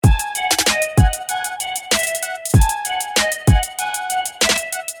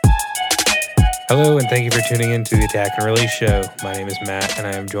Hello, and thank you for tuning in to the Attack and Release Show. My name is Matt, and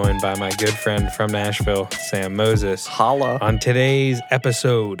I am joined by my good friend from Nashville, Sam Moses. Holla. On today's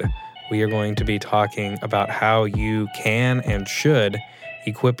episode, we are going to be talking about how you can and should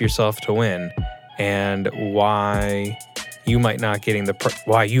equip yourself to win, and why you might not get the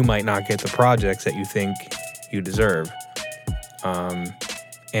projects that you think you deserve.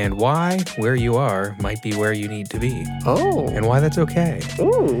 And why where you are might be where you need to be. Oh. And why that's okay.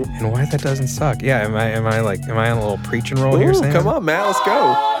 Ooh. And why that doesn't suck. Yeah, am I on a little preaching roll here, Sam? Come on, Matt, let's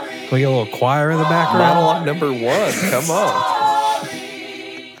go. Can we get a little choir in the background? Monologue number 1. Come on.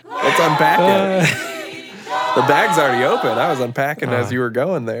 Let's unpack it. The bag's already open. I was unpacking as you were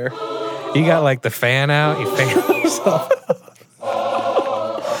going there. You got like the fan out. You fan yourself.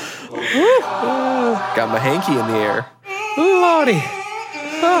 Got my hanky in the air. Lordy.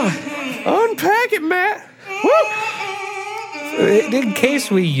 Unpack it, Matt. In case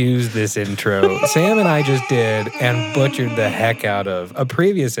we use this intro, Sam and I just did and butchered the heck out of a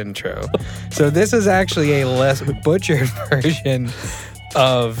previous intro. So this is actually a less butchered version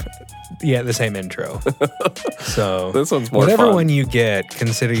of the same intro. So this one's more whatever fun. one you get,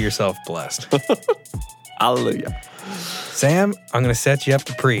 consider yourself blessed. Hallelujah. Sam, I'm going to set you up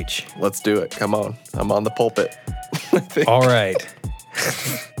to preach. Let's do it. Come on. I'm on the pulpit. All right.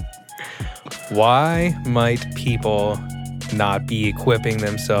 Why might people not be equipping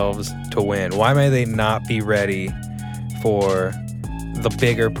themselves to win? Why might they not be ready for the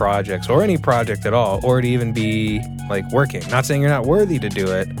bigger projects or any project at all, or to even be like working? Not saying you're not worthy to do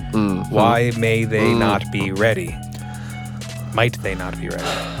it. Mm-hmm. Why may they not be ready? Might they not be ready?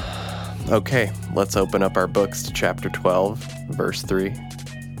 Okay, let's open up our books to chapter 12, verse 3.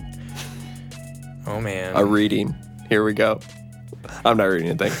 Oh, man. A reading. Here we go. I'm not reading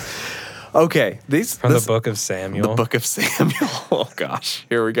anything. Okay, From the book of Samuel. The book of Samuel. Oh, gosh.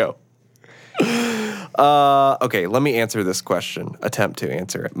 Here we go. Okay, let me answer this question. Attempt to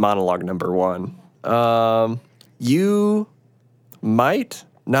answer it. Monologue number 1. You might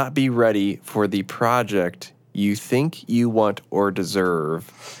not be ready for the project you think you want or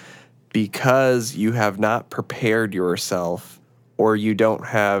deserve because you have not prepared yourself, or you don't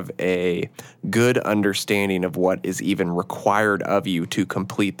have a good understanding of what is even required of you to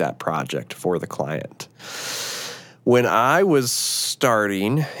complete that project for the client. When I was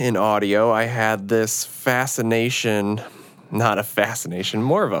starting in audio, I had this fascination, not a fascination,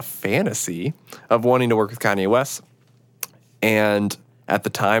 more of a fantasy of wanting to work with Kanye West. And at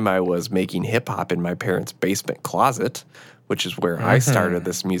the time, I was making hip-hop in my parents' basement closet, which is where I started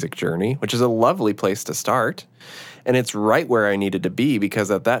this music journey, which is a lovely place to start. And it's right where I needed to be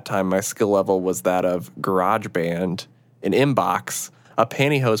because at that time, my skill level was that of GarageBand, an inbox, a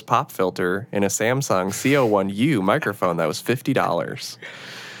pantyhose pop filter, and a Samsung CO1U microphone that was $50.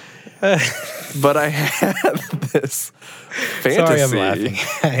 But I had this fantasy. Sorry, I'm laughing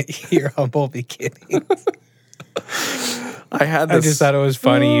at your humble beginnings. I just thought it was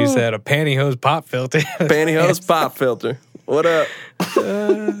funny you said a pantyhose pop filter. Pantyhose pop filter. What up?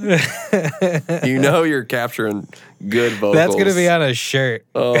 You know you're capturing good vocals. That's going to be on a shirt.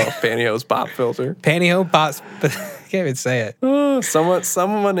 Oh, pantyhose pop filter. Pantyhose pop. Can't even say it.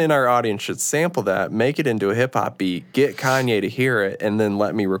 Someone in our audience should sample that, make it into a hip hop beat, get Kanye to hear it, and then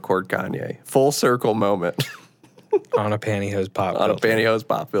let me record Kanye. Full circle moment. On a pantyhose pop filter. On a pantyhose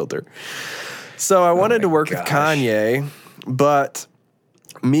pop filter. So I wanted to work with Kanye, but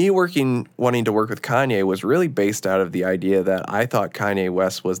me wanting to work with Kanye was really based out of the idea that I thought Kanye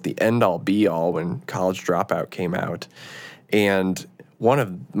West was the end-all be-all when College Dropout came out, and one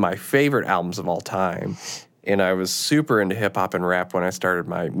of my favorite albums of all time. And I was super into hip-hop and rap when I started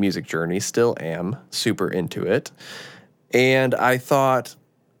my music journey, still am super into it. And I thought,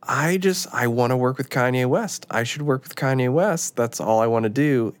 I want to work with Kanye West. I should work with Kanye West. That's all I want to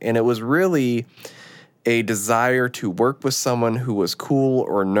do. And it was really a desire to work with someone who was cool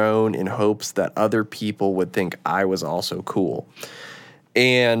or known in hopes that other people would think I was also cool.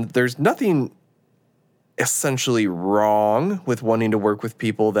 And there's nothing essentially wrong with wanting to work with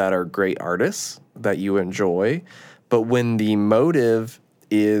people that are great artists that you enjoy. But when the motive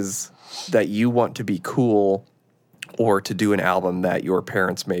is that you want to be cool or to do an album that your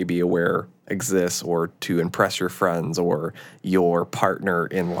parents may be aware exists, or to impress your friends or your partner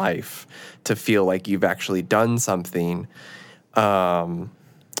in life, to feel like you've actually done something,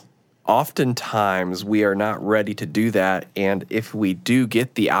 oftentimes we are not ready to do that. And if we do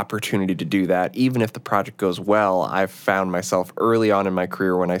get the opportunity to do that, even if the project goes well, I've found myself early on in my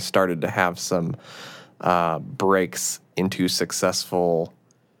career when I started to have some breaks into successful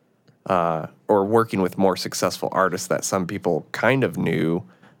or working with more successful artists that some people kind of knew,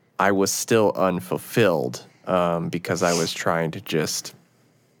 I was still unfulfilled because I was trying to just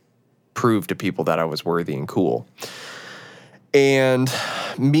prove to people that I was worthy and cool. And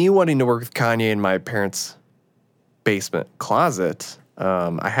me wanting to work with Kanye in my parents' basement closet,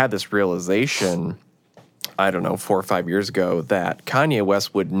 I had this realization, I don't know, 4 or 5 years ago, that Kanye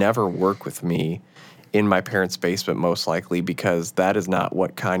West would never work with me in my parents' basement, most likely, because that is not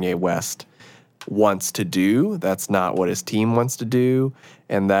what Kanye West wants to do. That's not what his team wants to do.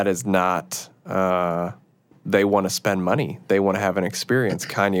 And that is not, they want to spend money. They want to have an experience.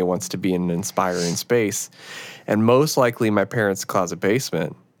 Kanye wants to be in an inspiring space. And most likely my parents' closet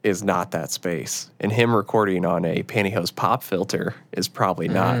basement is not that space. And him recording on a pantyhose pop filter is probably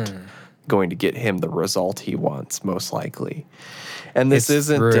not going to get him the result he wants, most likely. And this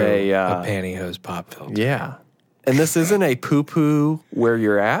isn't a pantyhose pop filter. Yeah. And this isn't a poo-poo where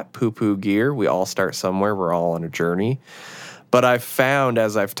you're at, poo-poo gear. We all start somewhere. We're all on a journey. But I've found,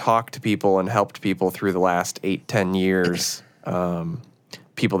 as I've talked to people and helped people through the last 8-10 years,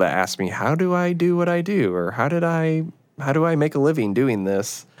 people that ask me, how do I do what I do? Or how do I make a living doing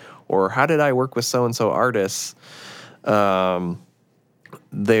this? Or how did I work with so-and-so artists?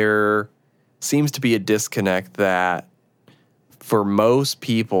 There seems to be a disconnect that for most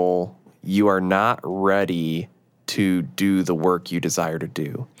people, you are not ready to do the work you desire to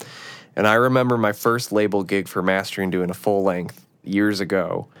do. And I remember my first label gig for mastering doing a full length years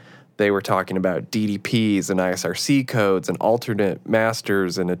ago. They were talking about DDPs and ISRC codes and alternate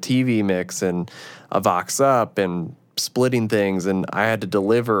masters and a TV mix and a Vox Up and splitting things. And I had to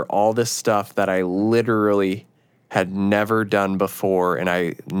deliver all this stuff that I literally had never done before, and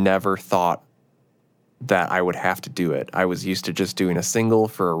I never thought that I would have to do it. I was used to just doing a single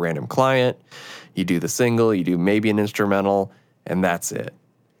for a random client. You do the single, you do maybe an instrumental, and that's it.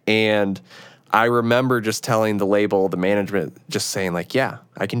 And I remember just telling the label, the management, just saying like, yeah,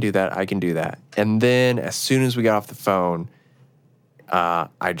 I can do that, I can do that. And then as soon as we got off the phone,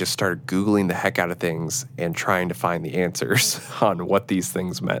 I just started Googling the heck out of things and trying to find the answers on what these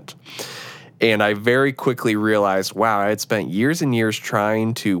things meant. And I very quickly realized, wow, I had spent years and years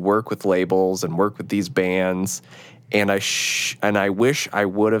trying to work with labels and work with these bands. And I wish I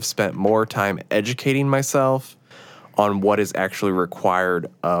would have spent more time educating myself on what is actually required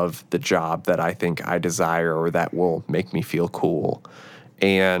of the job that I think I desire or that will make me feel cool.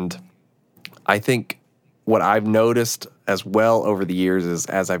 And I think what I've noticed as well over the years is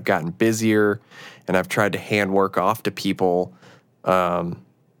as I've gotten busier and I've tried to hand work off to people,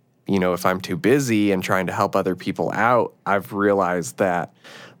 if I'm too busy and trying to help other people out, I've realized that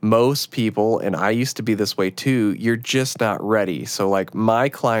most people, and I used to be this way too, you're just not ready. So like my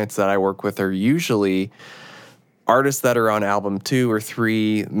clients that I work with are usually artists that are on album 2 or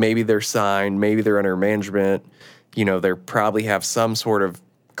 3, maybe they're signed, maybe they're under management, they probably have some sort of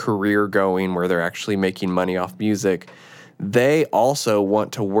career going where they're actually making money off music. They also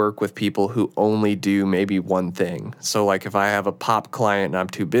want to work with people who only do maybe one thing. So like if I have a pop client and I'm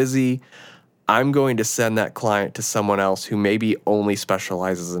too busy, I'm going to send that client to someone else who maybe only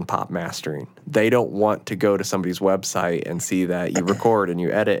specializes in pop mastering. They don't want to go to somebody's website and see that you record and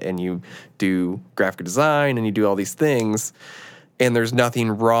you edit and you do graphic design and you do all these things. And there's nothing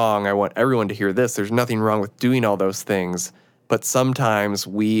wrong. I want everyone to hear this. There's nothing wrong with doing all those things. But sometimes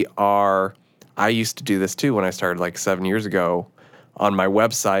I used to do this too when I started like 7 years ago. On my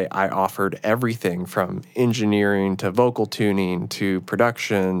website, I offered everything from engineering to vocal tuning to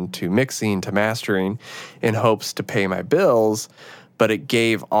production to mixing to mastering in hopes to pay my bills, but it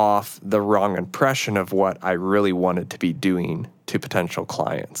gave off the wrong impression of what I really wanted to be doing to potential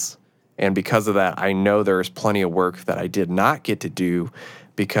clients. And because of that, I know there's plenty of work that I did not get to do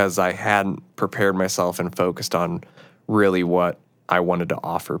because I hadn't prepared myself and focused on really what I wanted to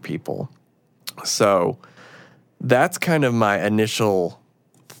offer people. So that's kind of my initial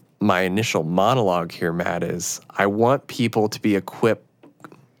monologue here, Matt, is I want people to be equipped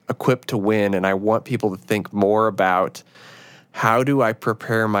to win, and I want people to think more about how do I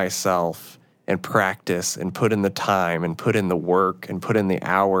prepare myself and practice and put in the time and put in the work and put in the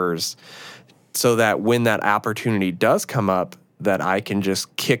hours so that when that opportunity does come up, that I can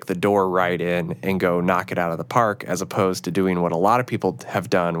just kick the door right in and go knock it out of the park, as opposed to doing what a lot of people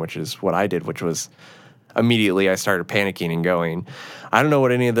have done, which is what I did, which was immediately I started panicking and going, I don't know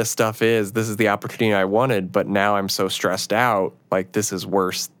what any of this stuff is. This is the opportunity I wanted, but now I'm so stressed out. Like, this is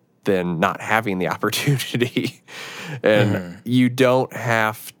worse than not having the opportunity. And you don't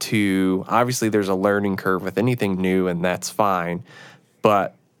have to, obviously there's a learning curve with anything new, and that's fine.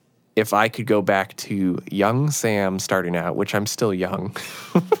 But if I could go back to young Sam starting out, which I'm still young,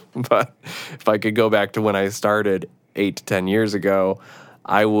 but if I could go back to when I started 8 to 10 years ago,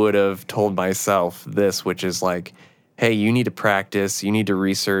 I would have told myself this, which is like, hey, you need to practice, you need to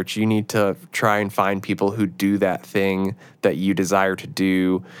research, you need to try and find people who do that thing that you desire to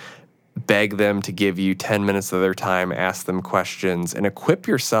do. Beg them to give you 10 minutes of their time, ask them questions, and equip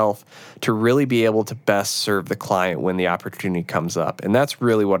yourself to really be able to best serve the client when the opportunity comes up. And that's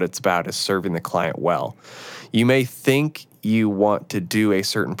really what it's about, is serving the client well. You may think you want to do a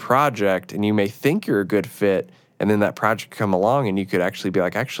certain project, and you may think you're a good fit, and then that project come along, and you could actually be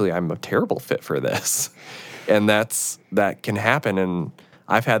like, actually, I'm a terrible fit for this. And that can happen. And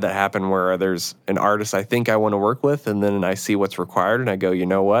I've had that happen where there's an artist I think I want to work with, and then I see what's required, and I go, you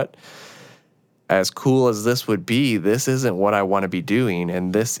know what? As cool as this would be, this isn't what I want to be doing,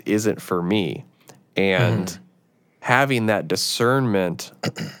 and this isn't for me. And having that discernment,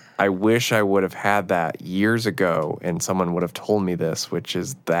 I wish I would have had that years ago, and someone would have told me this, which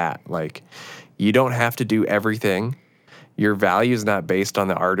is that, like, you don't have to do everything. Your value is not based on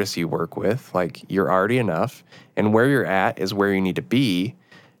the artists you work with. Like, you're already enough, and where you're at is where you need to be,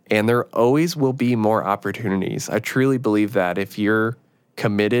 and there always will be more opportunities. I truly believe that if you're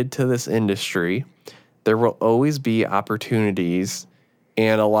committed to this industry, there will always be opportunities.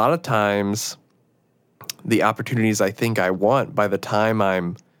 And a lot of times, the opportunities I think I want, by the time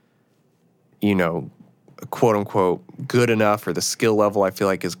I'm, quote unquote, good enough, or the skill level I feel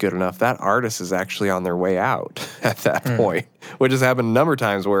like is good enough, that artist is actually on their way out at that point, which has happened a number of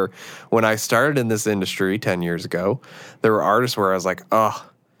times where when I started in this industry 10 years ago, there were artists where I was like, oh,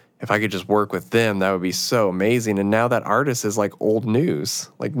 if I could just work with them, that would be so amazing. And now that artist is like old news.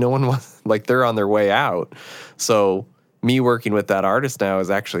 Like, no one wants, like, they're on their way out. So me working with that artist now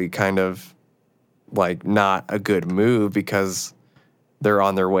is actually kind of like not a good move, because they're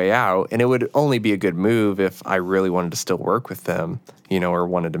on their way out. And it would only be a good move if I really wanted to still work with them, or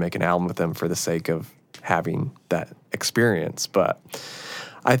wanted to make an album with them for the sake of having that experience. But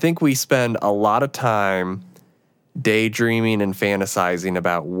I think we spend a lot of time daydreaming and fantasizing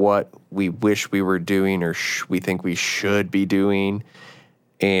about what we wish we were doing, or we think we should be doing.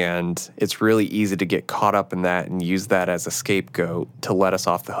 And it's really easy to get caught up in that and use that as a scapegoat to let us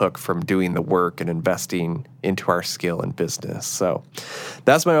off the hook from doing the work and investing into our skill and business. So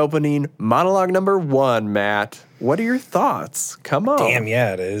that's my opening monologue number 1, Matt. What are your thoughts? Come on. Damn,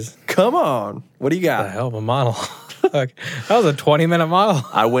 yeah, it is. Come on. What do you got? The hell of a monologue. That was a 20-minute monologue.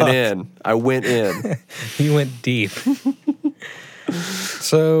 I went in. You went deep.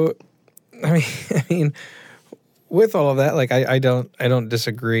 So, I mean, with all of that, like, I don't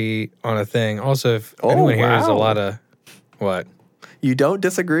disagree on a thing. Also, if anyone hears a lot of what, you don't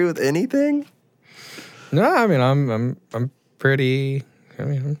disagree with anything? No, I mean, I'm pretty. I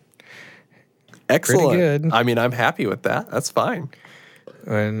mean, excellent. Pretty good. I mean, I'm happy with that. That's fine.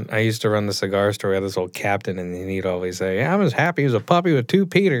 When I used to run the cigar store, we had this old captain, and he'd always say, "Yeah, I'm as happy as a puppy with 2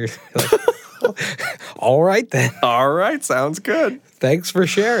 Peters." Like, all right then. All right, sounds good. Thanks for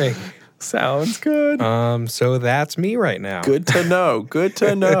sharing. Sounds good. So that's me right now. Good to know. Good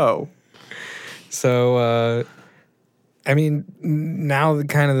to know. So, I mean, now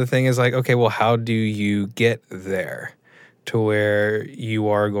the thing is like, okay, well, how do you get there to where you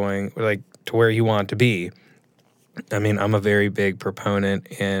are going, like, to where you want to be? I mean, I'm a very big proponent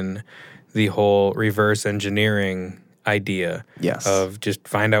in the whole reverse engineering idea. Yes. Of just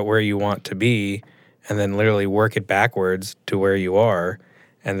find out where you want to be and then literally work it backwards to where you are.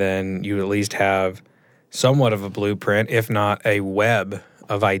 And then you at least have somewhat of a blueprint, if not a web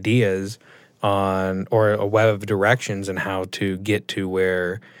of ideas or a web of directions on how to get to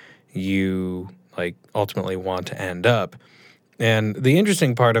where you like ultimately want to end up. And the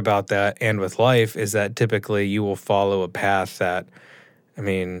interesting part about that and with life is that typically you will follow a path that, I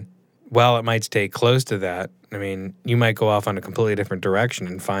mean, while it might stay close to that, I mean, you might go off on a completely different direction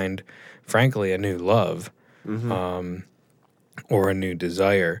and find, frankly, a new love or a new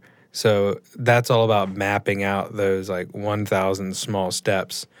desire. So that's all about mapping out those like 1,000 small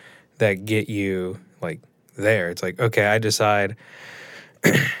steps that get you like there. It's like, okay, I decide.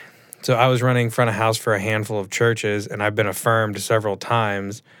 So I was running front of house for a handful of churches, and I've been affirmed several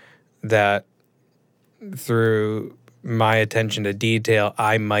times that through my attention to detail,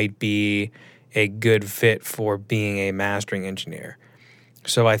 I might be a good fit for being a mastering engineer.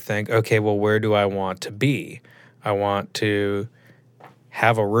 So I think, okay, well, where do I want to be? I want to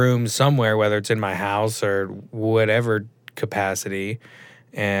have a room somewhere, whether it's in my house or whatever capacity,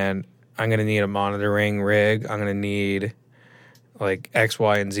 and I'm going to need a monitoring rig. I'm going to need like X,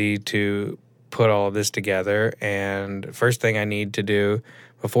 Y, and Z to put all of this together. And first thing I need to do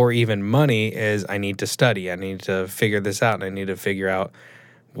before even money is I need to study. I need to figure this out, and I need to figure out,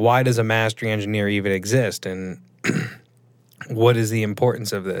 why does a mastering engineer even exist? And what is the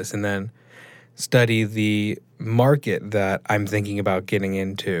importance of this? And then study the market that I'm thinking about getting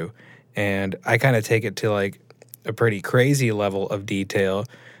into. And I kind of take it to like a pretty crazy level of detail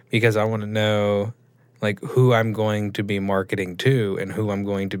because I want to know like who I'm going to be marketing to and who I'm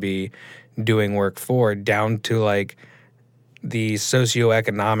going to be doing work for, down to like the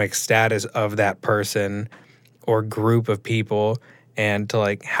socioeconomic status of that person or group of people, and to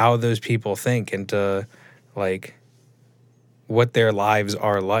like how those people think, and to like what their lives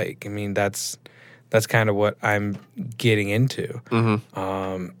are like. I mean, that's kind of what I'm getting into.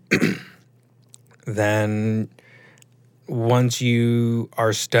 Then once you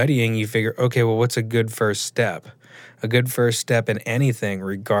are studying, you figure, okay, well, what's a good first step? A good first step in anything,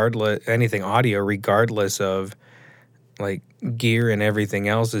 anything audio, regardless of like gear and everything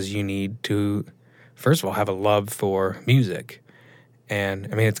else, is you need to, first of all, have a love for music. And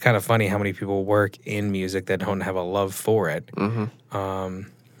I mean, it's kind of funny how many people work in music that don't have a love for it,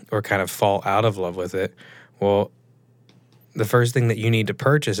 or kind of fall out of love with it. Well, the first thing that you need to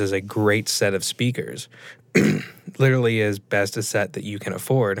purchase is a great set of speakers. Literally as best a set that you can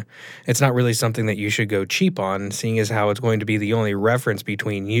afford. It's not really something that you should go cheap on, seeing as how it's going to be the only reference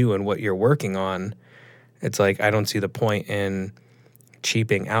between you and what you're working on. It's like, I don't see the point in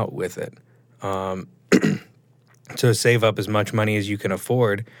cheaping out with it. So save up as much money as you can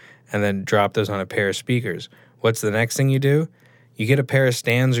afford and then drop those on a pair of speakers. What's the next thing you do? You get a pair of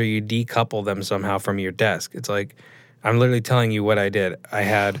stands, or you decouple them somehow from your desk. It's like, I'm literally telling you what I did. I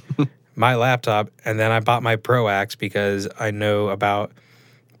had my laptop, and then I bought my ProAxe because I know about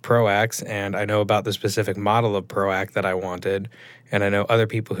ProAxe, and I know about the specific model of ProAxe that I wanted, and I know other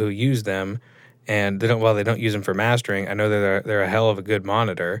people who use them, and they don't use them for mastering. I know they're a hell of a good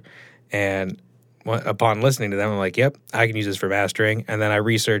monitor, and upon listening to them, I'm like, yep, I can use this for mastering. And then I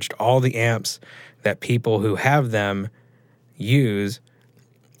researched all the amps that people who have them use.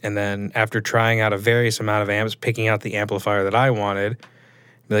 And then after trying out a various amount of amps, picking out the amplifier that I wanted,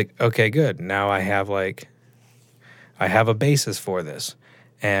 be like, okay, good. Now I have a basis for this.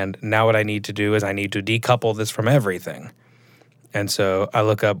 And now what I need to do is I need to decouple this from everything. And so I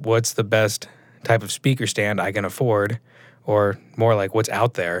look up what's the best type of speaker stand I can afford, or more like what's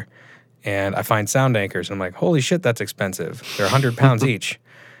out there. And I find sound anchors, and I'm like, holy shit, that's expensive. They're 100 pounds each.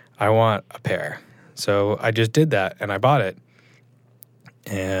 I want a pair. So I just did that, and I bought it.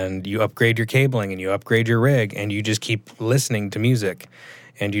 And you upgrade your cabling, and you upgrade your rig, and you just keep listening to music.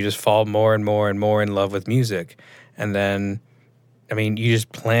 And you just fall more and more and more in love with music. And then, I mean, you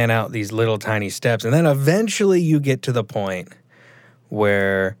just plan out these little tiny steps. And then eventually you get to the point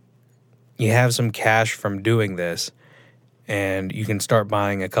where you have some cash from doing this, and you can start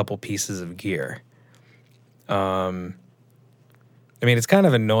buying a couple pieces of gear. I mean, it's kind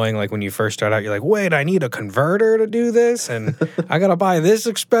of annoying, like, when you first start out, you're like, wait, I need a converter to do this, and I got to buy this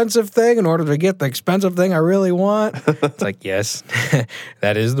expensive thing in order to get the expensive thing I really want. It's like, yes,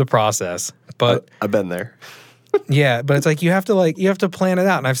 that is the process. But I've been there. Yeah, but it's like you have to plan it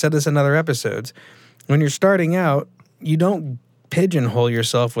out. And I've said this in other episodes. When you're starting out, you don't pigeonhole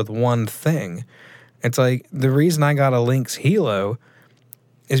yourself with one thing. It's like the reason I got a Lynx Hilo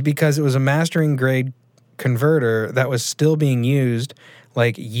is because it was a mastering grade converter that was still being used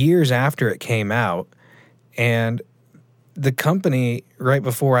like years after it came out. And the company, right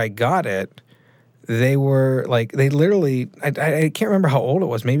before I got it, they were like, they literally, I can't remember how old it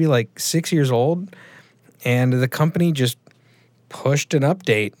was, maybe like 6 years old. And the company just pushed an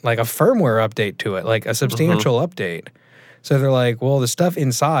update, like a firmware update to it, like a substantial update. So they're like, well, the stuff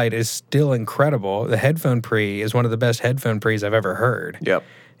inside is still incredible. The headphone pre is one of the best headphone pre's I've ever heard. Yep.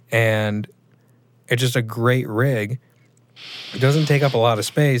 And it's just a great rig. It doesn't take up a lot of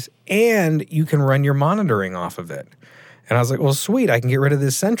space, and you can run your monitoring off of it. And I was like, well, sweet, I can get rid of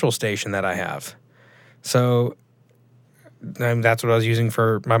this central station that I have. So that's what I was using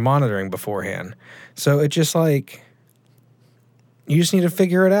for my monitoring beforehand. So it's just like, you just need to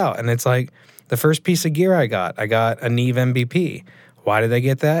figure it out. And it's like, the first piece of gear I got a Neve MVP. Why did I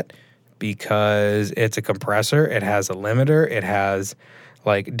get that? Because it's a compressor. It has a limiter. It has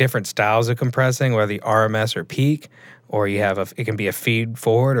like different styles of compressing, whether the RMS or peak, or you have it can be a feed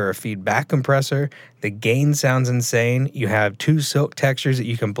forward or a feedback compressor. The gain sounds insane. You have 2 silk textures that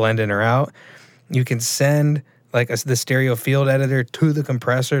you can blend in or out. You can send like the stereo field editor to the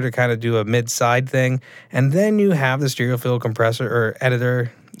compressor to kind of do a mid-side thing. And then you have the stereo field compressor or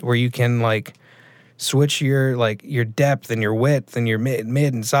editor where you can like switch your depth and your width and your mid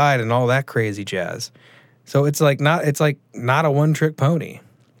and side and all that crazy jazz. So it's not a one-trick pony.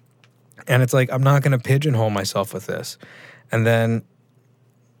 And it's like, I'm not going to pigeonhole myself with this. And then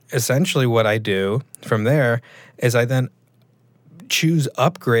essentially what I do from there is I then choose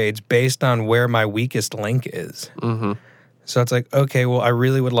upgrades based on where my weakest link is. Mm-hmm. So it's like, okay, well, I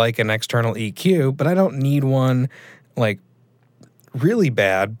really would like an external EQ, but I don't need one like really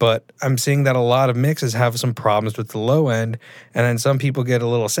bad. But I'm seeing that a lot of mixes have some problems with the low end. And then some people get a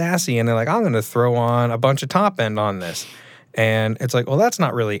little sassy and they're like, I'm going to throw on a bunch of top end on this. And it's like, well, that's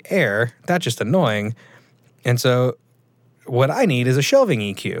not really air. That's just annoying. And so what I need is a shelving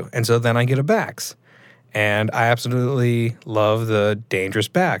EQ. And so then I get a Bax. And I absolutely love the Dangerous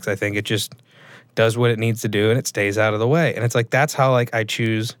Bax. I think it just does what it needs to do and it stays out of the way. And it's like, that's how like I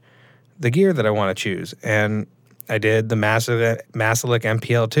choose the gear that I want to choose. And I did the Masilic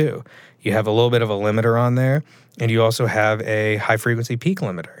MPL2. You have a little bit of a limiter on there, and you also have a high frequency peak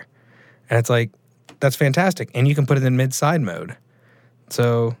limiter. And it's like, that's fantastic. And you can put it in mid-side mode.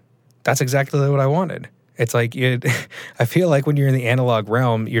 So that's exactly what I wanted. It's like, I feel like when you're in the analog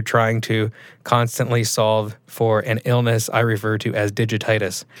realm, you're trying to constantly solve for an illness I refer to as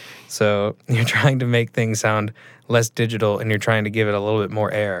digititis. So you're trying to make things sound less digital, and you're trying to give it a little bit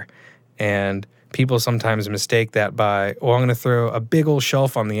more air. And people sometimes mistake that by, I'm going to throw a big old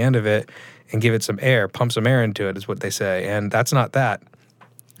shelf on the end of it and give it some air, pump some air into it, is what they say. And that's not that.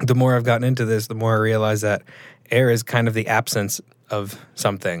 The more I've gotten into this, the more I realize that air is kind of the absence of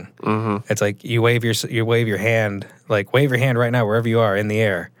something. Mm-hmm. It's like you wave your hand, like wave your hand right now wherever you are in the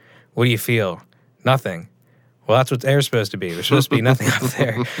air. What do you feel? Nothing. Well, that's what air's supposed to be. There's supposed to be nothing up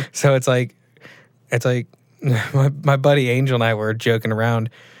there. So it's like my buddy Angel and I were joking around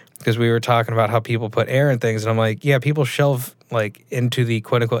because we were talking about how people put air in things, and I'm like, yeah, people shelve like into the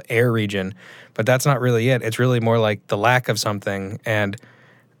quote unquote air region, but that's not really it. It's really more like the lack of something and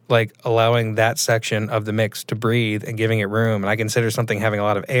like allowing that section of the mix to breathe and giving it room. And I consider something having a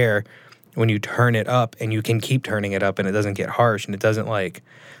lot of air when you turn it up, and you can keep turning it up and it doesn't get harsh and it doesn't like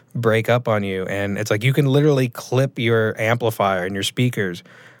break up on you. And it's like you can literally clip your amplifier and your speakers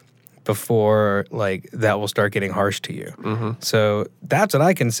before like that will start getting harsh to you. Mm-hmm. So that's what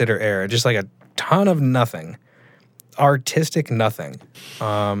I consider air, just like a ton of nothing, artistic nothing.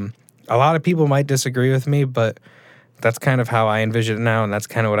 A lot of people might disagree with me, but that's kind of how I envision it now, and that's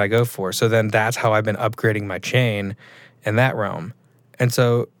kind of what I go for. So then that's how I've been upgrading my chain in that realm. And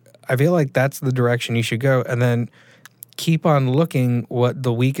so I feel like that's the direction you should go, and then keep on looking what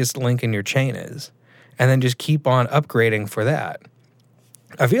the weakest link in your chain is, and then just keep on upgrading for that.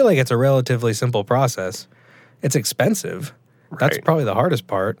 I feel like it's a relatively simple process. It's expensive. Right. That's probably the hardest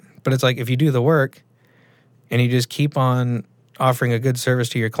part. But it's like if you do the work and you just keep on offering a good service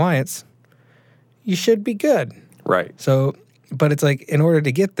to your clients, you should be good. Right. So, but it's like in order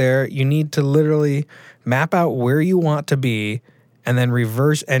to get there, you need to literally map out where you want to be and then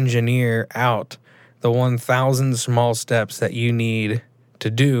reverse engineer out the 1,000 small steps that you need to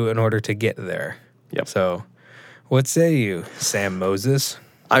do in order to get there. Yep. So, what say you, Sam Moses?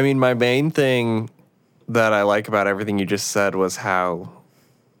 I mean, my main thing that I like about everything you just said was how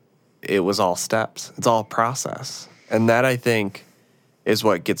it was all steps. It's all process. And that, I think, is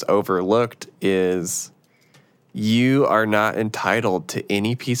what gets overlooked is you are not entitled to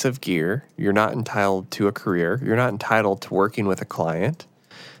any piece of gear. You're not entitled to a career. You're not entitled to working with a client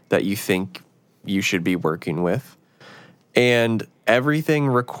that you think you should be working with. And everything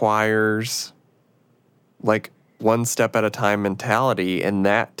requires like one step at a time mentality. And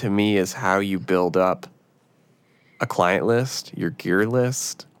that to me is how you build up a client list, your gear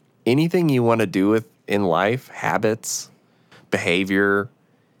list, anything you want to do with in life, habits, behavior.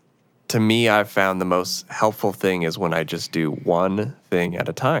 To me, I've found the most helpful thing is when I just do one thing at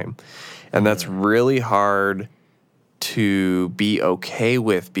a time. And that's really hard to be okay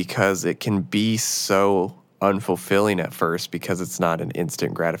with because it can be so unfulfilling at first because it's not an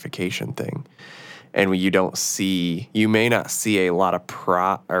instant gratification thing. And when you may not see a lot of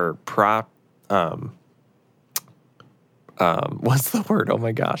what's the word? Oh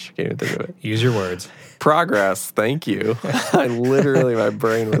my gosh, I can't even think of it. Use your words. Progress. Thank you. My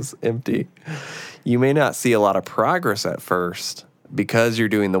brain was empty. You may not see a lot of progress at first because you're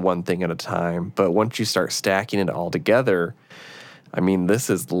doing the one thing at a time. But once you start stacking it all together, I mean, this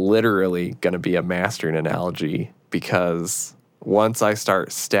is literally going to be a mastering analogy because once I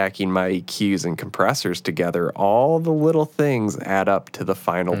start stacking my EQs and compressors together, all the little things add up to the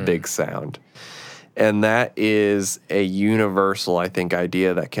final big sound. And that is a universal, I think,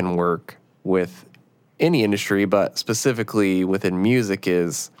 idea that can work with any industry, but specifically within music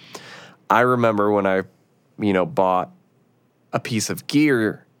is I remember when I, bought a piece of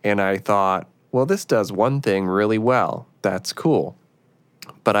gear and I thought, well, this does one thing really well. That's cool.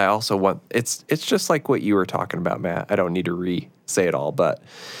 But I also want, it's just like what you were talking about, Matt. I don't need to re-say it all, but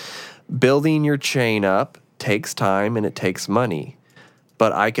building your chain up takes time and it takes money.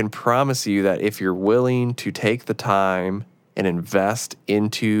 But I can promise you that if you're willing to take the time and invest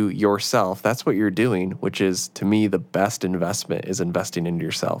into yourself, that's what you're doing, which is, to me, the best investment is investing into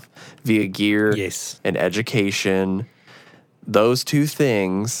yourself via gear and education. Those two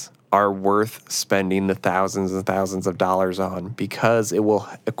things are worth spending the thousands and thousands of dollars on, because it will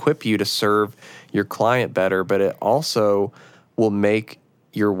equip you to serve your client better, but it also will make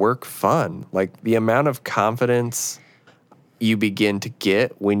your work fun. Like, the amount of confidence you begin to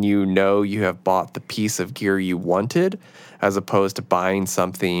get when you know you have bought the piece of gear you wanted, as opposed to buying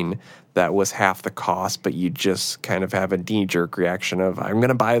something that was half the cost, but you just kind of have a knee-jerk reaction of, I'm going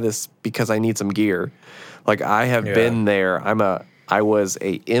to buy this because I need some gear. Like, I have been there. I was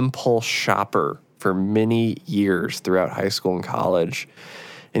a impulse shopper for many years throughout high school and college.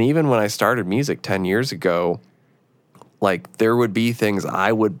 And even when I started music 10 years ago, like, there would be things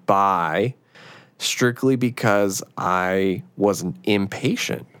I would buy strictly because I wasn't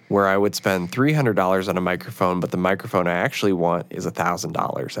impatient, where I would spend $300 on a microphone, but the microphone I actually want is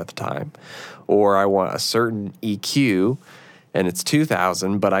 $1,000 at the time. Or I want a certain EQ and it's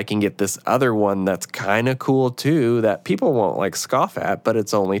 $2,000, but I can get this other one that's kind of cool too, that people won't like scoff at, but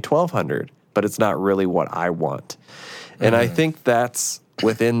it's only $1,200, but it's not really what I want. And I think that's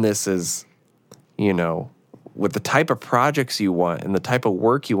within this is, you know, with the type of projects you want and the type of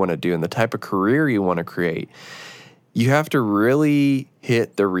work you want to do and the type of career you want to create, you have to really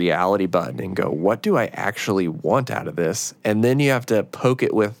hit the reality button and go, what do I actually want out of this? And then you have to poke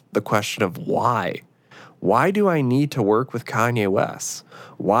it with the question of why. Why do I need to work with Kanye West?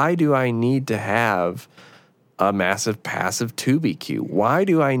 Why do I need to have a massive passive tube EQ? Why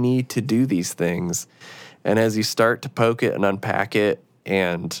do I need to do these things? And as you start to poke it and unpack it,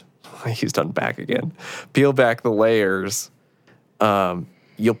 and he's done back again, peel back the layers,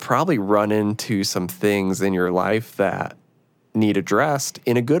 you'll probably run into some things in your life that need addressed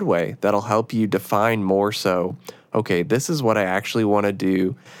in a good way that'll help you define more so, okay, this is what I actually want to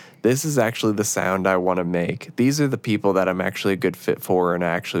do. This is actually the sound I want to make. These are the people that I'm actually a good fit for and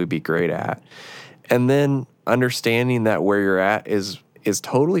actually be great at. And then understanding that where you're at is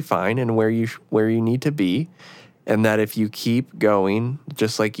totally fine and where you need to be. And that if you keep going,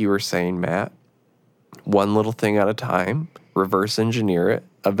 just like you were saying, Matt, one little thing at a time, reverse engineer it,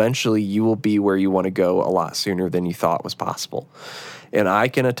 eventually you will be where you want to go a lot sooner than you thought was possible. And I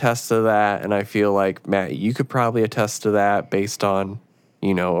can attest to that. And I feel like, Matt, you could probably attest to that based on,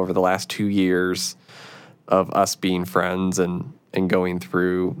 you know, over the last 2 years of us being friends and going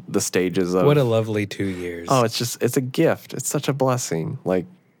through the stages of... What a lovely 2 years. Oh, it's a gift. It's such a blessing. Like,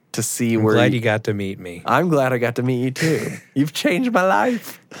 to see I'm where... glad you got to meet me. I'm glad I got to meet you too. You've changed my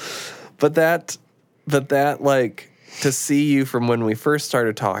life. But that, like, to see you from when we first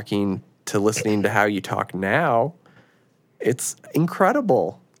started talking to listening to how you talk now, it's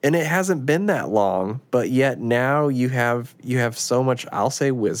incredible. And it hasn't been that long, but yet now you have so much, I'll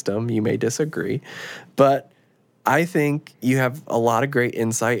say wisdom. You may disagree, but I think you have a lot of great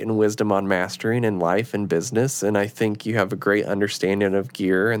insight and wisdom on mastering in life and business, and I think you have a great understanding of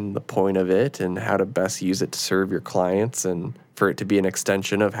gear and the point of it and how to best use it to serve your clients and for it to be an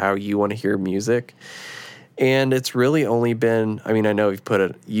extension of how you want to hear music. And it's really only been, I mean, I know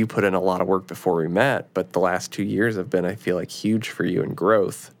you put in a lot of work before we met, but the last 2 years have been, I feel like, huge for you in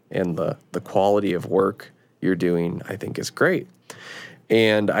growth, and the quality of work you're doing, I think, is great.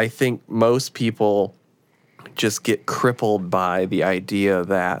 And I think most people just get crippled by the idea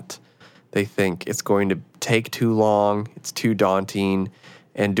that they think it's going to take too long, it's too daunting,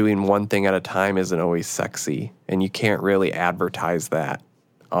 and doing one thing at a time isn't always sexy. And you can't really advertise that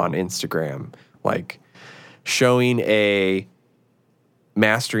on Instagram. Like, showing a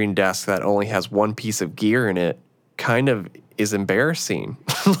mastering desk that only has one piece of gear in it kind of is embarrassing.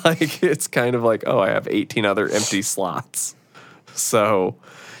 Like, it's kind of like, oh, I have 18 other empty slots. So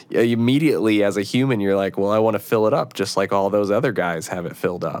immediately as a human, you're like, well, I want to fill it up just like all those other guys have it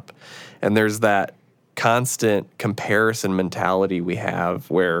filled up. And there's that constant comparison mentality we have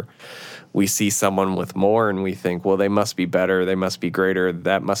where we see someone with more and we think, well, they must be better, they must be greater,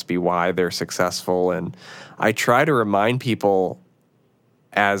 that must be why they're successful. And I try to remind people,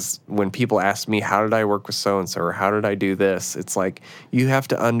 as when people ask me, how did I work with so-and-so, or how did I do this? It's like, you have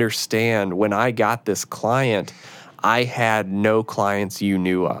to understand, when I got this client, I had no clients you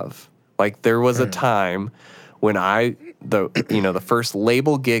knew of. Like, there was a time when the first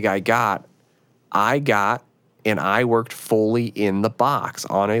label gig I got and I worked fully in the box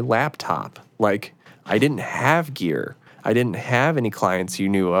on a laptop. Like, I didn't have gear. I didn't have any clients you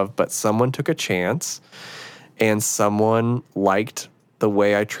knew of, but someone took a chance and someone liked the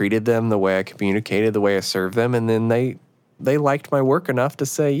way I treated them, the way I communicated, the way I served them, and then they they liked my work enough to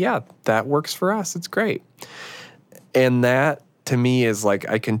say, yeah, that works for us. It's great. And that to me is like,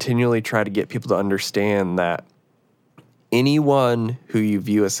 I continually try to get people to understand that anyone who you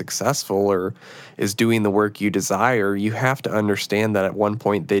view as successful or is doing the work you desire, you have to understand that at one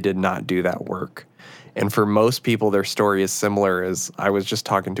point they did not do that work. And for most people, their story is similar. As I was just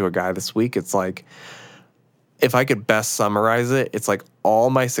talking to a guy this week, it's like, if I could best summarize it, it's like all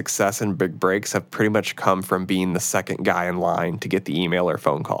my success and big breaks have pretty much come from being the second guy in line to get the email or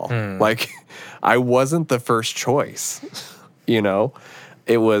phone call. Like, I wasn't the first choice, you know?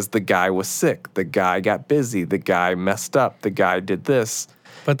 It was the guy was sick, the guy got busy, the guy messed up, the guy did this.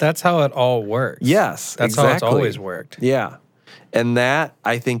 But that's how it all works. Yes, that's exactly. how it's always worked. Yeah. And that,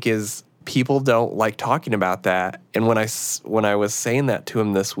 I think, is people don't like talking about that. And when I was saying that to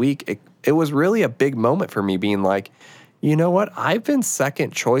him this week, it was really a big moment for me, being like, you know what? I've been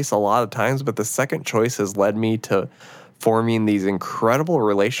second choice a lot of times, but the second choice has led me to forming these incredible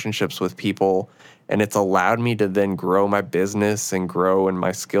relationships with people. And it's allowed me to then grow my business and grow in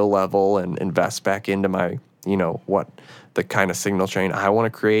my skill level and invest back into my, you know, what the kind of signal chain I want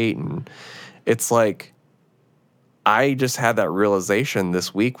to create. And it's like, I just had that realization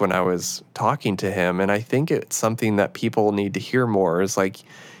this week when I was talking to him. And I think it's something that people need to hear more, is like,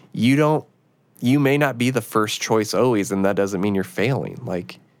 you may not be the first choice always, and that doesn't mean you're failing.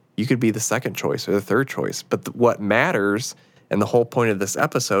 Like, you could be the second choice or the third choice. But what matters, and the whole point of this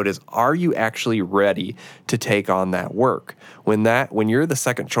episode, is, are you actually ready to take on that work? When you're the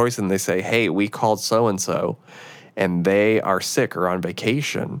second choice and they say, hey, we called so-and-so and they are sick or on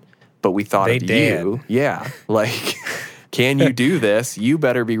vacation, but we thought of you. Yeah. Like, can you do this? You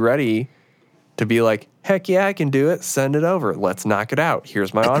better be ready to be like, heck yeah, I can do it. Send it over. Let's knock it out.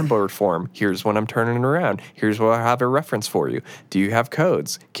 Here's my onboard form. Here's when I'm turning it around. Here's what I have a reference for you. Do you have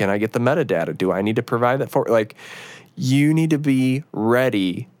codes? Can I get the metadata? Do I need to provide that for? Like, you need to be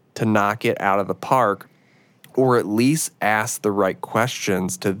ready to knock it out of the park, or at least ask the right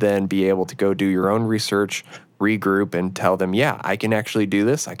questions to then be able to go do your own research, regroup, and tell them, yeah, I can actually do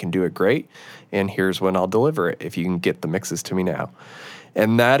this. I can do it great. And here's when I'll deliver it if you can get the mixes to me now.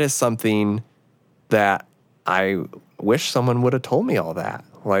 And that is something that I wish someone would have told me all that.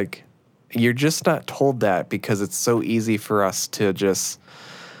 Like, you're just not told that because it's so easy for us to just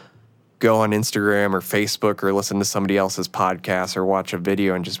go on Instagram or Facebook or listen to somebody else's podcast or watch a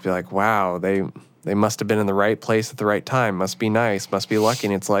video and just be like, wow, they must have been in the right place at the right time. Must be nice. Must be lucky.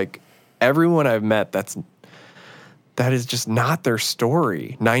 And it's like, everyone I've met, that is just not their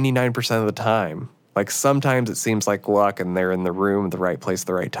story 99% of the time. Like, sometimes it seems like luck and they're in the room at the right place at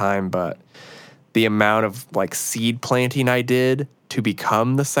the right time, but the amount of like seed planting I did to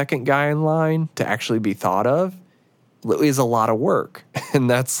become the second guy in line to actually be thought of is a lot of work. And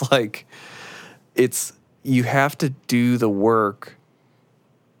that's like, you have to do the work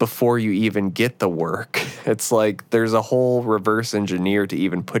before you even get the work. It's like there's a whole reverse engineer to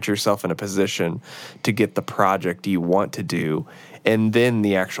even put yourself in a position to get the project you want to do. And then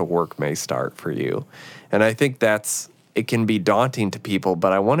the actual work may start for you. And I think it can be daunting to people,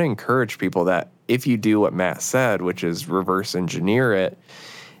 but I want to encourage people that if you do what Matt said, which is reverse engineer it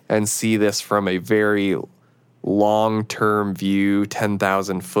and see this from a very long-term view,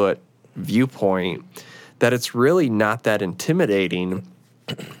 10,000-foot viewpoint, that it's really not that intimidating,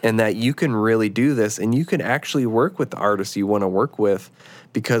 and that you can really do this, and you can actually work with the artists you want to work with,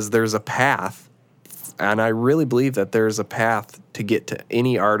 because there's a path. And I really believe that there's a path to get to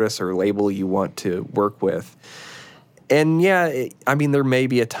any artist or label you want to work with. And yeah, there may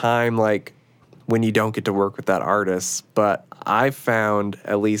be a time like when you don't get to work with that artist, but I've found,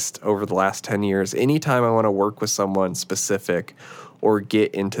 at least over the last 10 years, anytime I want to work with someone specific or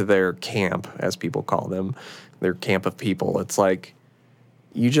get into their camp, as people call them, their camp of people, it's like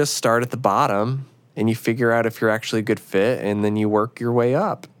you just start at the bottom and you figure out if you're actually a good fit, and then you work your way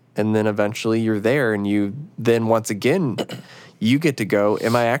up. And then eventually you're there, and then once again, you get to go,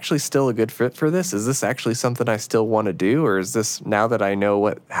 am I actually still a good fit for this? Is this actually something I still want to do? Or is this, now that I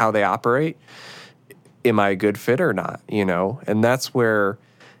know how they operate, am I a good fit or not? You know? And that's where,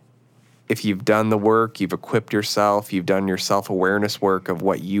 if you've done the work, you've equipped yourself, you've done your self-awareness work of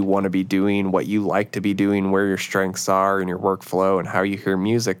what you want to be doing, what you like to be doing, where your strengths are in your workflow and how you hear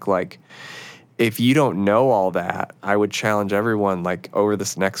music, like, if you don't know all that, I would challenge everyone, like, over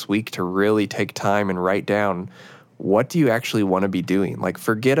this next week to really take time and write down, what do you actually want to be doing? Like,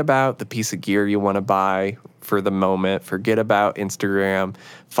 forget about the piece of gear you want to buy for the moment. Forget about Instagram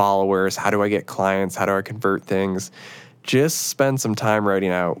followers. How do I get clients? How do I convert things? Just spend some time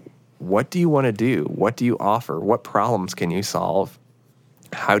writing out, what do you want to do? What do you offer? What problems can you solve?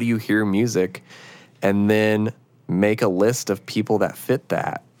 How do you hear music? And then make a list of people that fit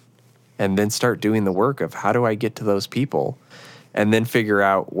that, and then start doing the work of how do I get to those people, and then figure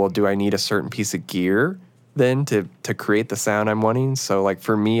out, well, do I need a certain piece of gear then to create the sound I'm wanting? So like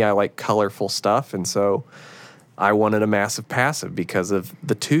for me, I like colorful stuff, and so I wanted a massive passive because of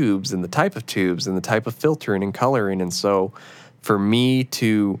the tubes and the type of filtering and coloring. And so for me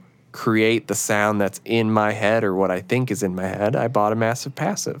to create the sound that's in my head or what I think is in my head, I bought a massive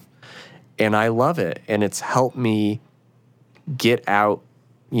passive. And I love it. And it's helped me get out,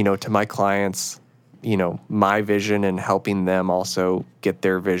 to my clients, my vision, and helping them also get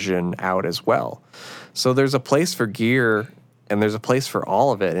their vision out as well. So there's a place for gear and there's a place for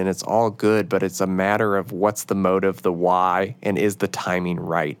all of it, and it's all good, but it's a matter of what's the motive, the why, and is the timing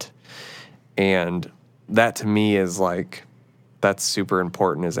right? And that to me is like, that's super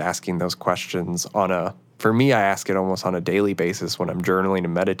important, is asking those questions for me, I ask it almost on a daily basis when I'm journaling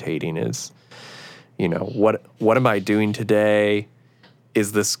and meditating is, what am I doing today?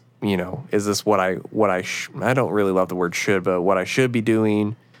 Is this what I don't really love the word should, but what I should be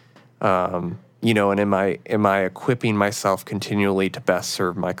doing? And am I equipping myself continually to best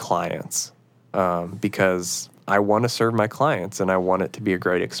serve my clients? Because I want to serve my clients and I want it to be a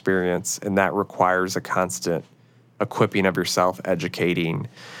great experience, and that requires a constant equipping of yourself, educating,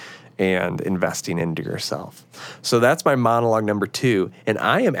 and investing into yourself. So that's my monologue number 2, and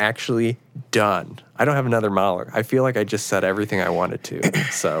I am actually done. I don't have another monologue. I feel like I just said everything I wanted to.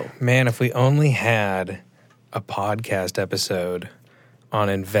 So, man, if we only had a podcast episode on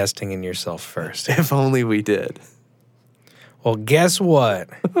investing in yourself first. If only we did. Well, guess what?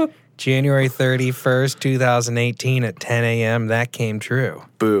 January 31st, 2018 at 10 a.m., that came true.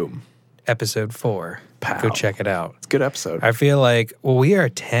 Boom. Episode 4. Pow. Go check it out. It's a good episode. I feel like, we are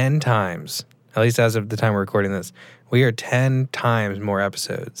 10 times, at least as of the time we're recording this, we are 10 times more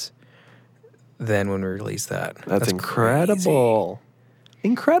episodes than when we released that. That's incredible. Crazy.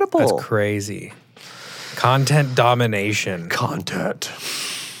 Incredible. That's crazy. Content domination. Content.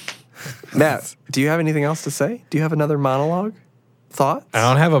 Matt, do you have anything else to say? Do you have another monologue? Thoughts? I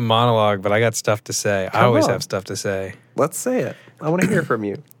don't have a monologue, but I got stuff to say. I always have stuff to say. Let's say it. I want to hear from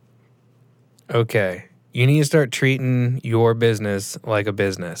you. Okay. You need to start treating your business like a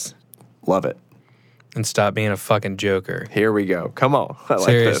business. Love it. And stop being a fucking joker. Here we go. Come on. I like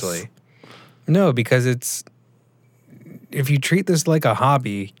Seriously. this. No, because if you treat this like a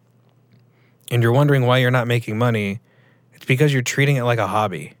hobby and you're wondering why you're not making money, it's because you're treating it like a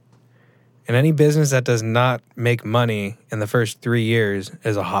hobby. And any business that does not make money in the first 3 years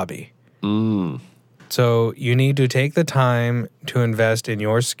is a hobby. So you need to take the time to invest in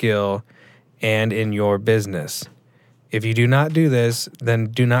your skill and in your business. If you do not do this, then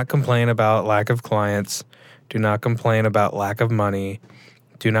do not complain about lack of clients. Do not complain about lack of money.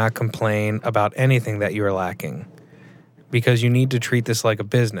 Do not complain about anything that you are lacking, because you need to treat this like a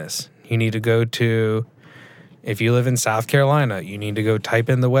business. You need to go to, if you live in South Carolina, you need to go type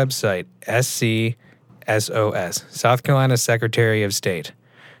in the website, SCSOS, South Carolina Secretary of State.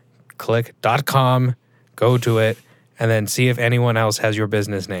 Click .com, go to it, and then see if anyone else has your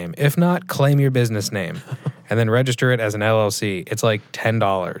business name. If not, claim your business name and then register it as an LLC. It's like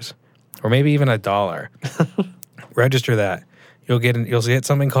 $10 or maybe even $1. Register that. You'll get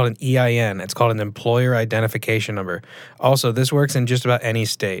something called an EIN. It's called an employer identification number. Also, this works in just about any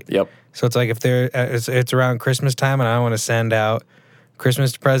state. Yep. So it's like if it's around Christmas time and I want to send out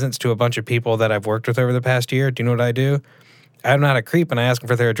Christmas presents to a bunch of people that I've worked with over the past year, do you know what I do? I'm not a creep and I ask them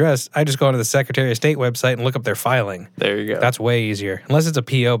for their address. I just go onto the Secretary of State website and look up their filing. There you go. That's way easier. Unless it's a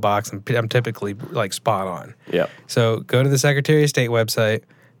P.O. box, and I'm typically like spot on. Yep. So go to the Secretary of State website.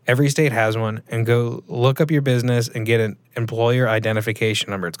 Every state has one, and go look up your business and get an employer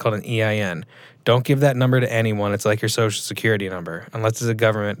identification number. It's called an EIN. Don't give that number to anyone. It's like your social security number, unless it's a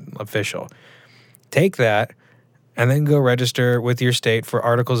government official. Take that and then go register with your state for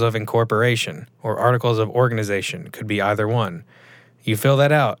articles of incorporation or articles of organization. Could be either one. You fill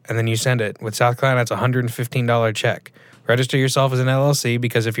that out, and then you send it. With South Carolina, it's a $115 check. Register yourself as an LLC,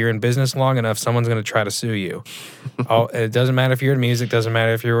 because if you're in business long enough, someone's going to try to sue you. It doesn't matter if you're in music, doesn't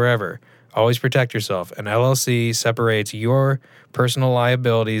matter if you're wherever. Always protect yourself. An LLC separates your personal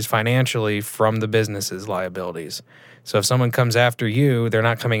liabilities financially from the business's liabilities. So if someone comes after you, they're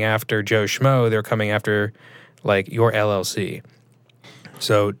not coming after Joe Schmo, they're coming after like your LLC.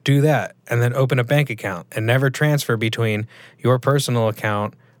 So do that, and then open a bank account, and never transfer between your personal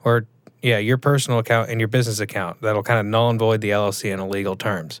account your personal account and your business account. That'll kind of null and void the LLC in legal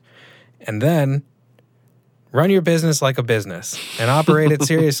terms. And then run your business like a business and operate it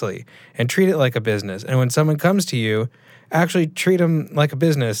seriously and treat it like a business. And when someone comes to you, actually treat them like a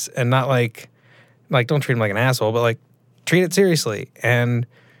business and not like, don't treat them like an asshole, but like, treat it seriously and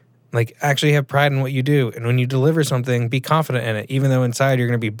like actually have pride in what you do. And when you deliver something, be confident in it, even though inside you're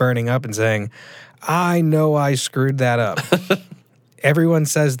going to be burning up and saying, I know I screwed that up. Everyone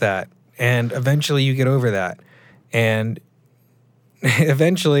says that. And eventually you get over that. And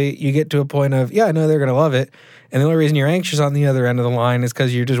eventually you get to a point of, yeah, I know they're going to love it. And the only reason you're anxious on the other end of the line is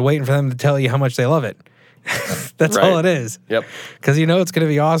because you're just waiting for them to tell you how much they love it. That's all it is. Yep. Because you know it's going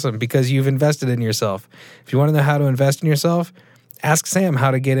to be awesome because you've invested in yourself. If you want to know how to invest in yourself, ask Sam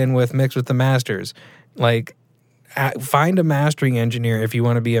how to get in with Mix with the Masters. Like, find a mastering engineer if you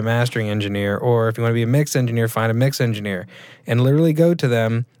want to be a mastering engineer, or if you want to be a mix engineer, find a mix engineer. And literally go to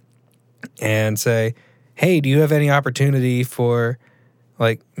them and say, hey, do you have any opportunity for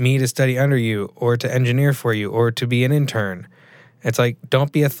like me to study under you or to engineer for you or to be an intern? It's like,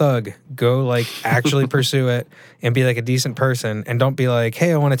 don't be a thug. Go like actually pursue it and be like a decent person. And don't be like,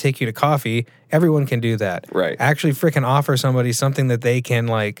 hey, I want to take you to coffee. Everyone can do that. Right. Actually freaking offer somebody something that they can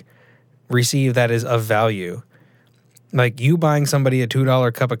like receive that is of value. Like you buying somebody a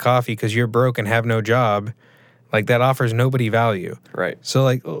 $2 cup of coffee because you're broke and have no job, like that offers nobody value. Right. So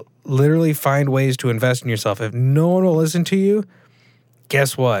like literally find ways to invest in yourself. If no one will listen to you,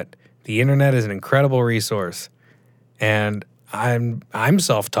 guess what? The internet is an incredible resource. And I'm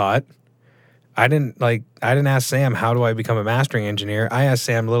self-taught. I didn't ask Sam, how do I become a mastering engineer? I asked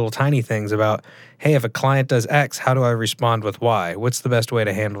Sam little tiny things about, hey, if a client does X, how do I respond with Y? What's the best way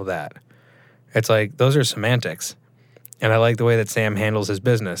to handle that? It's like, those are semantics. And I like the way that Sam handles his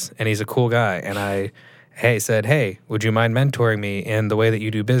business. And he's a cool guy. And I said, hey, would you mind mentoring me in the way that you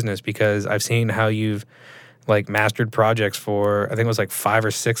do business? Because I've seen how you've like mastered projects for, I think it was like 5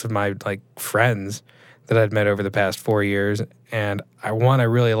 or 6 of my like friends that I'd met over the past 4 years. And I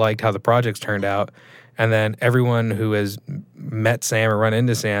really liked how the projects turned out. And then everyone who has met Sam or run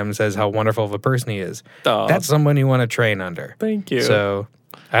into Sam says how wonderful of a person he is. Aww. That's someone you want to train under. Thank you. So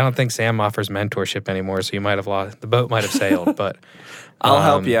I don't think Sam offers mentorship anymore, so you might have lost, the boat might have sailed, but I'll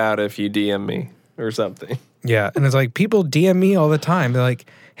help you out if you DM me or something. Yeah. And it's like, people DM me all the time. They're like,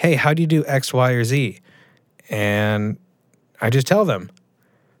 hey, how do you do X, Y, or Z? And I just tell them.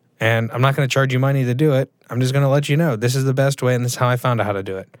 And I'm not going to charge you money to do it. I'm just going to let you know this is the best way and this is how I found out how to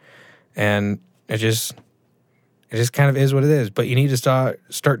do it. And it just kind of is what it is. But you need to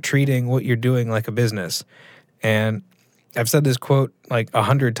start treating what you're doing like a business. And I've said this quote like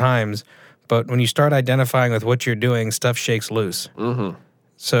 100 times, but when you start identifying with what you're doing, stuff shakes loose. Mm-hmm.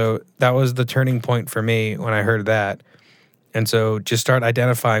 So that was the turning point for me when I heard that. And so just start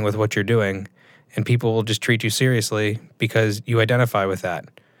identifying with what you're doing, and people will just treat you seriously because you identify with that.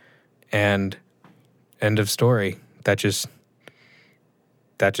 And end of story. That's just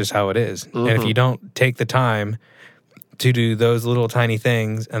how it is. Mm-hmm. And if you don't take the time to do those little tiny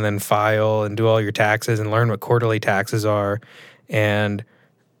things and then file and do all your taxes and learn what quarterly taxes are and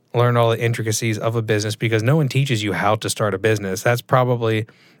learn all the intricacies of a business, because no one teaches you how to start a business. That's probably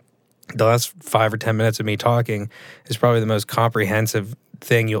the last 5 or 10 minutes of me talking is probably the most comprehensive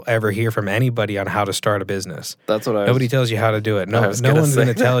thing you'll ever hear from anybody on how to start a business. That's what Nobody tells you how to do it. No one's going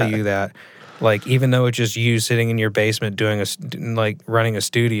to tell you that. Like, even though it's just you sitting in your basement doing running a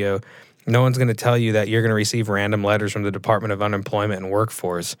studio, no one's going to tell you that you're going to receive random letters from the Department of Unemployment and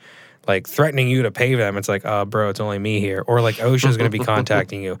Workforce, like threatening you to pay them. It's like, oh, bro, it's only me here. Or like OSHA's going to be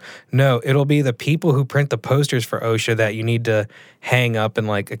contacting you. No, it'll be the people who print the posters for OSHA that you need to hang up in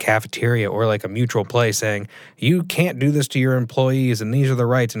like a cafeteria or like a mutual place saying, you can't do this to your employees and these are the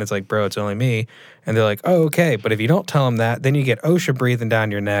rights. And it's like, bro, it's only me. And they're like, oh, okay. But if you don't tell them that, then you get OSHA breathing down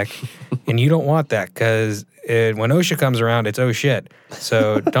your neck. And you don't want that, because when OSHA comes around, it's oh shit.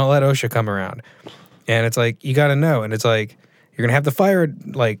 So don't let OSHA come around. And it's like, you got to know. And it's like, you're going to have the fire,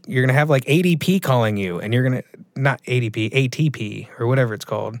 like, you're going to have like ADP calling you, and you're going to, not ADP, ATP, or whatever it's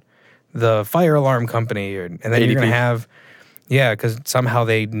called, the fire alarm company. And then ADP. You're going to have, yeah, because somehow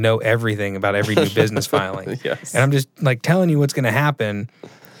they know everything about every new business filing. Yes. And I'm just like telling you what's going to happen.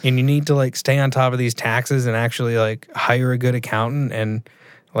 And you need to like stay on top of these taxes and actually like hire a good accountant and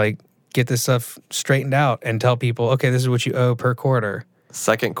like get this stuff straightened out and tell people, okay, this is what you owe per quarter.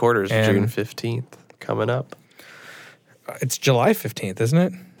 Second quarter is June 15th coming up. It's July 15th, isn't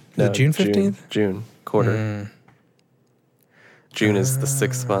it? Is it June 15th? June quarter. June is the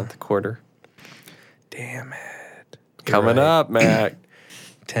 6th month quarter. Damn it. Coming up, Mac.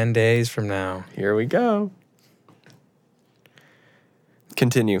 10 days from now. Here we go.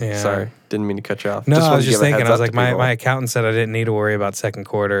 Continue. Yeah. Sorry. Didn't mean to cut you off. No, I was just thinking. I was like, my accountant said I didn't need to worry about second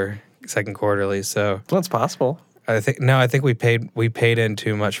quarterly. So well, it's possible. I think we paid in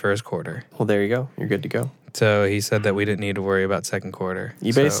too much first quarter. Well, there you go. You're good to go. So he said that we didn't need to worry about second quarter.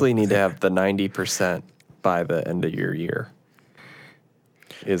 You basically need to have the 90% by the end of your year.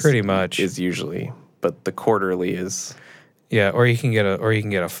 Pretty much is usually, but the quarterly is. Yeah, or you can get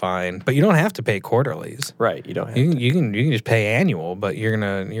a fine, but you don't have to pay quarterlies. Right, you don't have to. You can just pay annual, but you're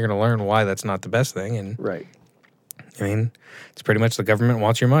gonna learn why that's not the best thing. And right. I mean, it's pretty much the government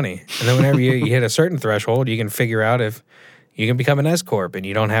wants your money, and then whenever you hit a certain threshold, you can figure out if you can become an S corp, and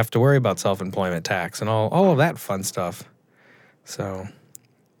you don't have to worry about self-employment tax and all of that fun stuff. So,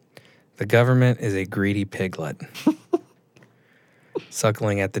 the government is a greedy piglet,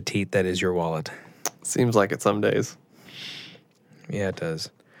 suckling at the teat that is your wallet. Seems like it some days. Yeah, it does.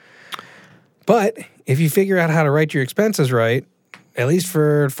 But if you figure out how to write your expenses right, at least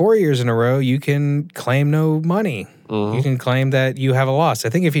for 4 years in a row, you can claim no money. Mm-hmm. You can claim that you have a loss. I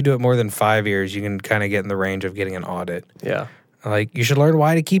think if you do it more than 5 years, you can kind of get in the range of getting an audit. Yeah. Like, you should learn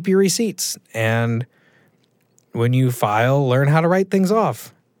why to keep your receipts. And when you file, learn how to write things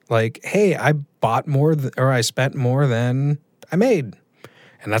off. Like, hey, I bought more or I spent more than I made.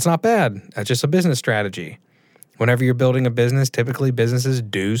 And that's not bad. That's just a business strategy. Whenever you're building a business, typically businesses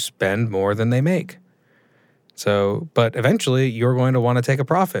do spend more than they make. So, but eventually you're going to want to take a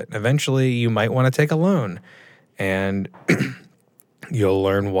profit. Eventually you might want to take a loan, and you'll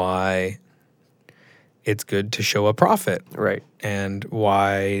learn why it's good to show a profit. Right. And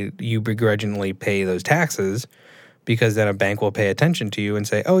why you begrudgingly pay those taxes, because then a bank will pay attention to you and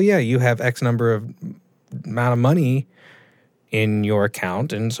say, oh yeah, you have X number of amount of money in your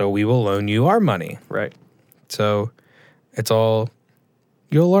account, and so we will loan you our money. Right. So you'll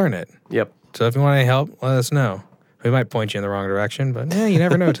learn it. Yep. So if you want any help, let us know. We might point you in the wrong direction, but you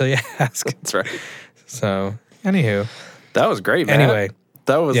never know until you ask. That's right. So, anywho. That was great, man. Anyway.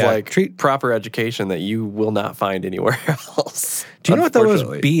 That was proper education that you will not find anywhere else. Do you know what the most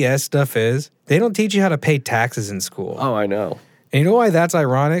BS stuff is? They don't teach you how to pay taxes in school. Oh, I know. And you know why that's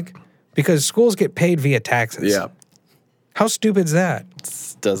ironic? Because schools get paid via taxes. Yeah. How stupid is that?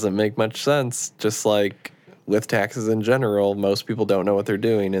 It doesn't make much sense. Just like with taxes in general, most people don't know what they're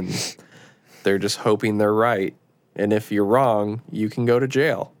doing, and they're just hoping they're right. And if you're wrong, you can go to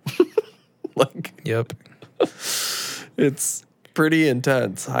jail. Yep. It's pretty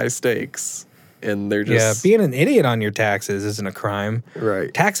intense, high stakes. And they're just... Yeah, being an idiot on your taxes isn't a crime.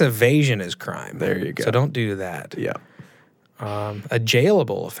 Right. Tax evasion is crime. There you go. So don't do that. Yeah. A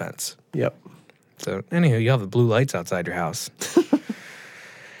jailable offense. Yep. So, anywho, you have the blue lights outside your house.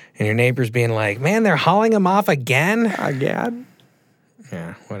 And your neighbor's being like, man, they're hauling them off again? Again?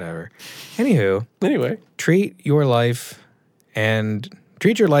 Yeah, whatever. Anywho. Anyway. Treat your life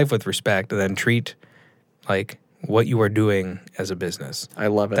with respect, and then treat, like, what you are doing as a business. I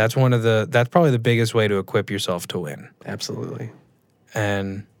love it. That's probably the biggest way to equip yourself to win. Absolutely.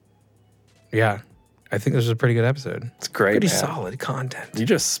 And, yeah, I think this was a pretty good episode. It's great, Pretty solid content. You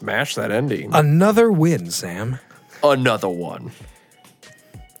just smashed that ending. Another win, Sam. Another one.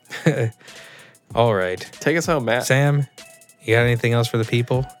 All right. Take us home, Matt. Sam, you got anything else for the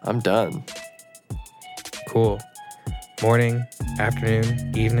people? I'm done. Cool. Morning,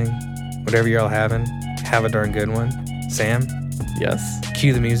 afternoon, evening, whatever you're all having, have a darn good one. Sam? Yes.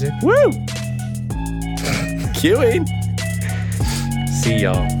 Cue the music. Woo! Cueing. See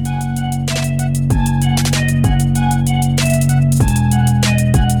y'all.